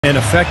and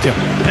affect him.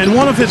 And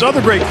one of his other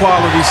great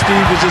qualities,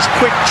 Steve, is his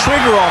quick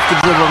trigger off the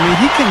dribble. I mean,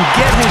 he can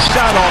get his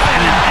shot off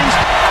in an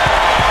instant.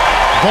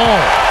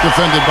 Ball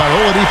defended by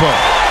Oladipo.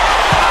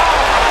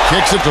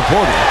 Kicks it to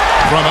Porter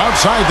from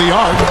outside the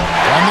arc,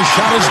 and the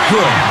shot is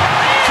good.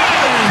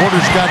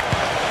 Porter's got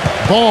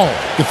ball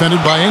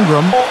defended by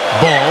Ingram.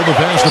 Ball the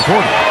pass to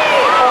Porter.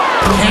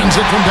 Hands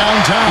it from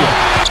downtown.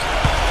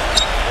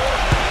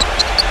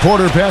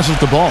 Porter passes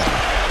the ball.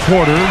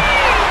 Porter.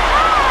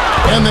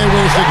 And they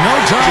wasted no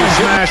time.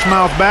 Smash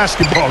mouth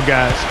basketball,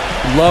 guys.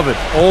 Love it.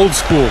 Old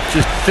school.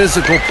 Just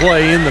physical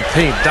play in the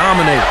paint.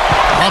 Dominate.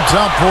 Up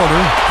top,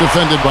 Porter.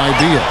 Defended by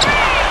Beal.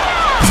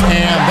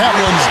 And that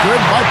one's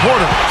good by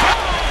Porter.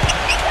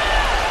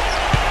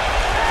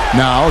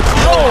 Now.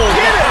 Oh,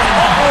 get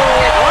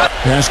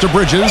it! Pass to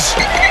Bridges.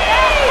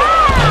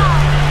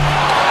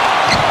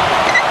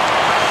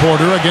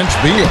 Porter against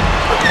Beal.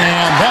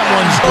 And that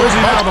one's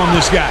closing out on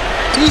this guy.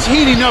 He's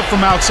heating up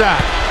from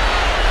outside.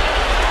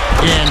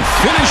 And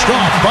finished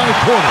off by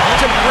Porter.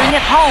 To bring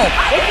it home.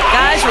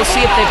 Guys, we'll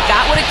see if they've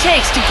got what it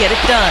takes to get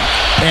it done.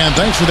 And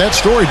thanks for that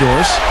story,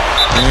 Doris.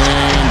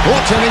 And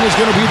goaltending is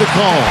going to be the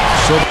call.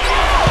 So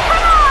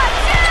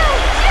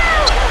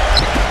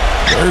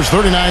there's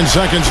 39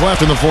 seconds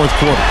left in the fourth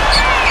quarter.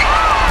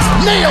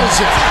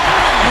 Nails it!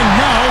 And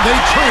now they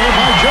trail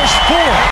by just 4.